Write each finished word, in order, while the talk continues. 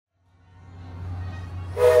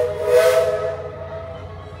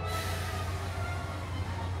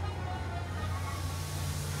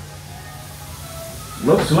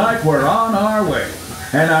looks like we're on our way.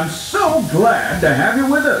 And I'm so glad to have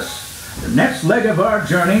you with us. The next leg of our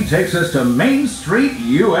journey takes us to Main Street,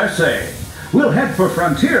 USA. We'll head for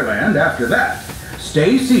Frontierland after that.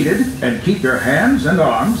 Stay seated and keep your hands and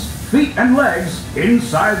arms, feet and legs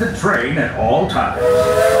inside the train at all times.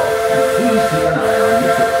 And please keep an eye on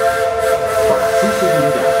your feet. Para su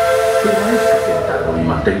seguridad, permanezca sentado y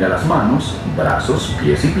mantenga las manos, brazos,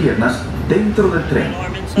 pies y piernas dentro del tren.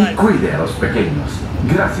 Y cuide a los pequeños.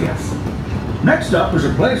 Gracias. Next up is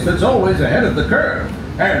a place that's always ahead of the curve.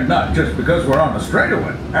 And not just because we're on a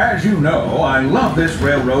straightaway. As you know, I love this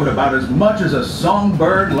railroad about as much as a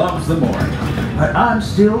songbird loves the morning. But I'm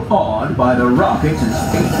still awed by the rockets and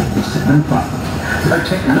space sitting fun.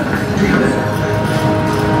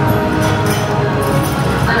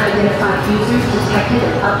 Unidentified users detected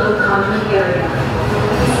in upload conflict area.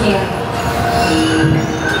 Scan.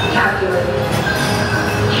 Calculated.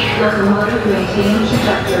 Locomotive maintaining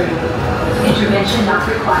trajectory. Intervention not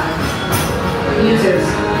required. Users,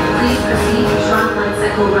 please proceed to Tron light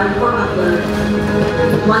cycle run for upload.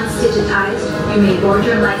 Once digitized, you may board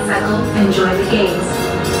your light cycle and join the games.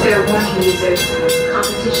 Fair warning, users.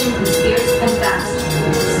 Competition is fierce and fast.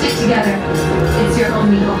 Stick together. It's your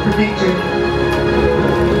only hope for victory.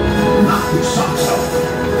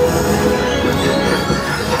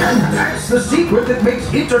 And that's the secret that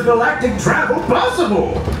makes intergalactic travel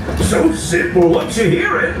possible. So simple once you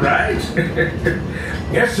hear it, right?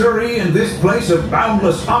 Yes, sirree, in this place of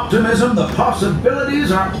boundless optimism, the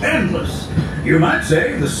possibilities are endless. You might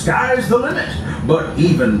say the sky's the limit, but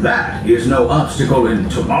even that is no obstacle in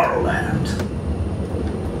Tomorrowland.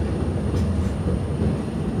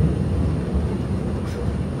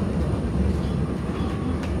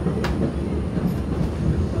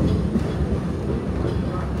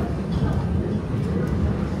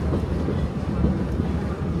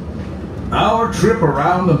 Our trip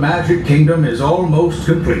around the Magic Kingdom is almost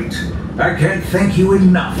complete. I can't thank you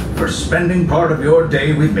enough for spending part of your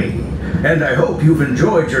day with me. And I hope you've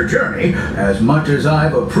enjoyed your journey as much as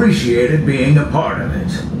I've appreciated being a part of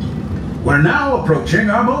it. We're now approaching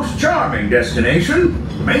our most charming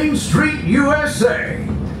destination, Main Street, USA.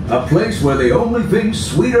 A place where the only thing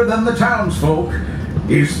sweeter than the townsfolk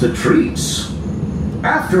is the treats.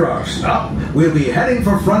 After our stop, we'll be heading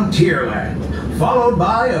for Frontierland, followed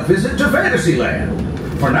by a visit to Fantasyland.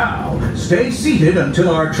 For now, stay seated until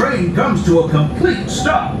our train comes to a complete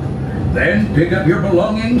stop. Then pick up your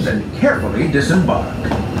belongings and carefully disembark.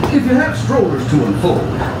 If you have strollers to unfold,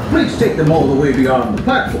 please take them all the way beyond the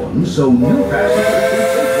platform so new passengers can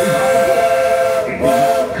safely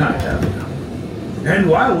hop aboard. Kind of. And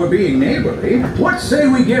while we're being neighborly, what say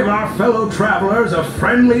we give our fellow travelers a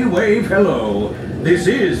friendly wave hello? This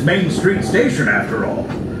is Main Street Station after all.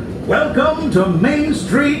 Welcome to Main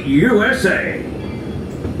Street, USA.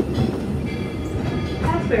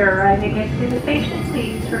 As we are arriving into the station,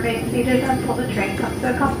 please remain seated until the train comes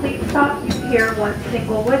to a complete stop. You hear one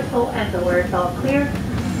single whistle and the words all clear.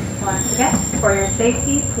 Once again, for your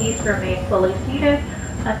safety, please remain fully seated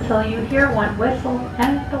until you hear one whistle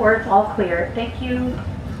and the words all clear. Thank you.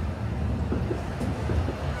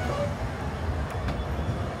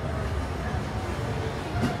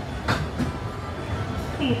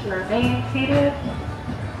 Please remain seated.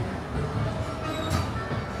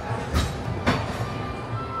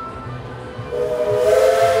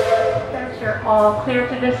 Since you're all clear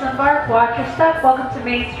to disembark, watch your step. Welcome to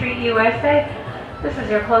Main Street, USA. This is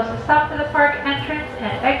your closest stop to the park entrance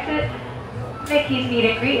and exit. Mickey's Meet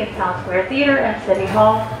and Greet in Town Square Theater and City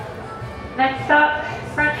Hall. Next stop,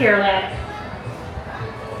 Frontierland.